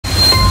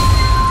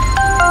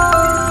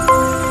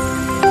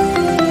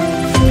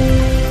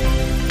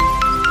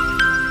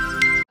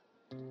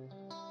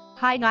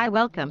Hi guys,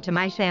 welcome to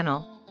my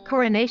channel.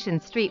 Coronation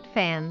Street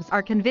fans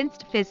are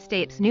convinced Fiz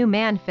Stape's new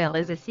man Phill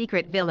is a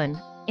secret villain.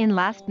 In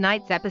last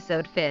night's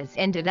episode, Fiz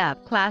ended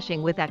up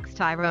clashing with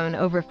ex-Tyrone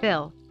over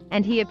Phill,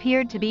 and he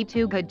appeared to be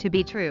too good to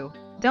be true.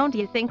 Don't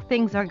you think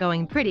things are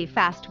going pretty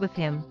fast with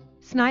him?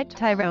 Sniped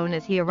Tyrone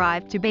as he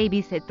arrived to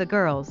babysit the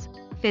girls.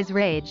 Fiz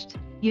raged,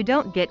 "You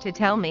don't get to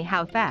tell me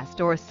how fast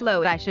or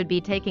slow I should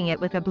be taking it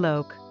with a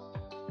bloke.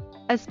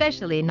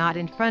 Especially not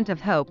in front of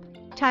Hope."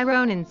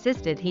 Tyrone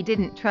insisted he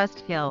didn't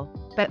trust Phill,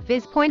 but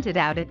Fiz pointed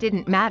out it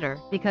didn't matter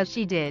because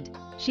she did.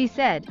 She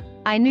said,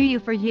 "I knew you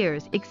for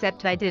years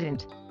except I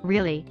didn't."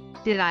 "Really?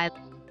 Did I?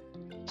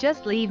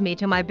 Just leave me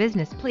to my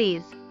business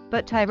please."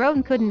 But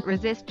Tyrone couldn't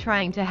resist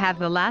trying to have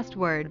the last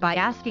word by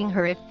asking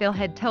her if Phill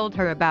had told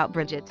her about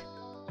Bridget.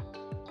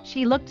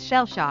 She looked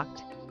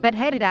shell-shocked, but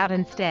headed out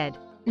instead,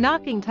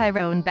 knocking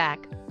Tyrone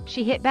back.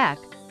 She hit back,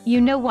 "You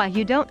know why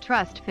you don't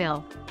trust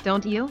Phill,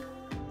 don't you?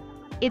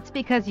 It's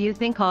because you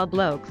think all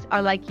blokes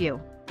are like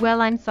you.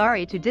 Well, I'm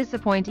sorry to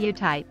disappoint you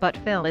type, but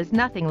Phill is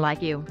nothing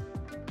like you.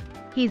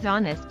 He's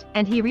honest,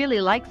 and he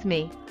really likes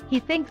me. He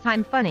thinks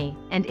I'm funny,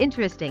 and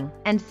interesting,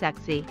 and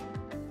sexy.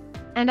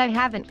 And I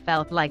haven't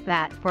felt like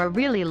that for a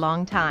really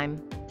long time."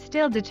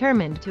 Still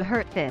determined to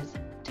hurt Fiz,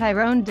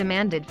 Tyrone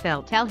demanded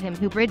Phill tell him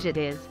who Bridget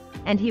is,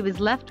 and he was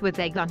left with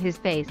egg on his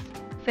face.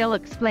 Phill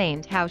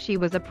explained how she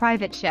was a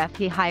private chef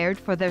he hired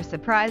for their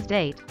surprise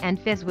date, and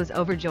Fiz was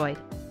overjoyed.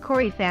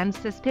 Corrie fans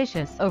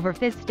suspicious over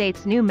Fiz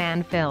Stape's new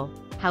man Phill.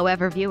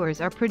 However, viewers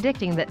are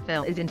predicting that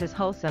Phill isn't as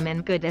wholesome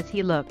and good as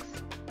he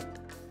looks.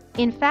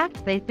 In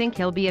fact, they think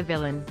he'll be a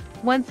villain.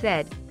 One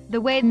said,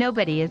 "The way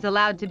nobody is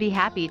allowed to be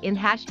happy in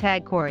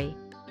 #Corrie.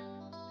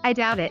 I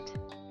doubt it.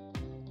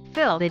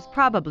 Phill is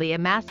probably a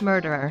mass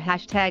murderer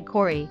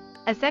 #Corrie.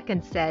 A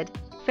second said,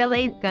 "Phill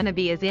ain't gonna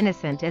be as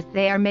innocent as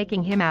they are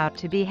making him out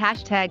to be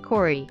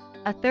 #Corrie.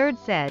 A third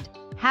said,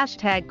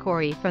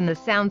 "Corrie from the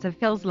sounds of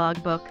Phil's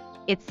logbook,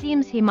 it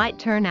seems he might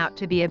turn out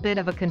to be a bit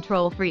of a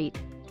control freak.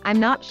 I'm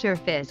not sure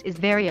Fiz is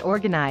very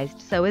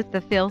organized, so if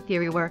the Phill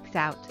theory works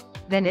out,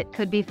 then it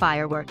could be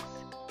fireworks."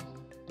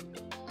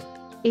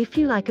 If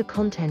you like our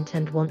content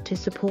and want to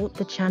support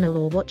the channel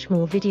or watch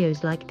more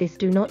videos like this,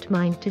 do not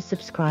mind to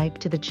subscribe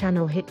to the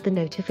channel, hit the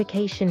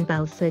notification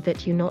bell so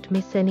that you not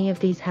miss any of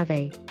these. Have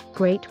a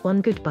great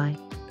one. Goodbye.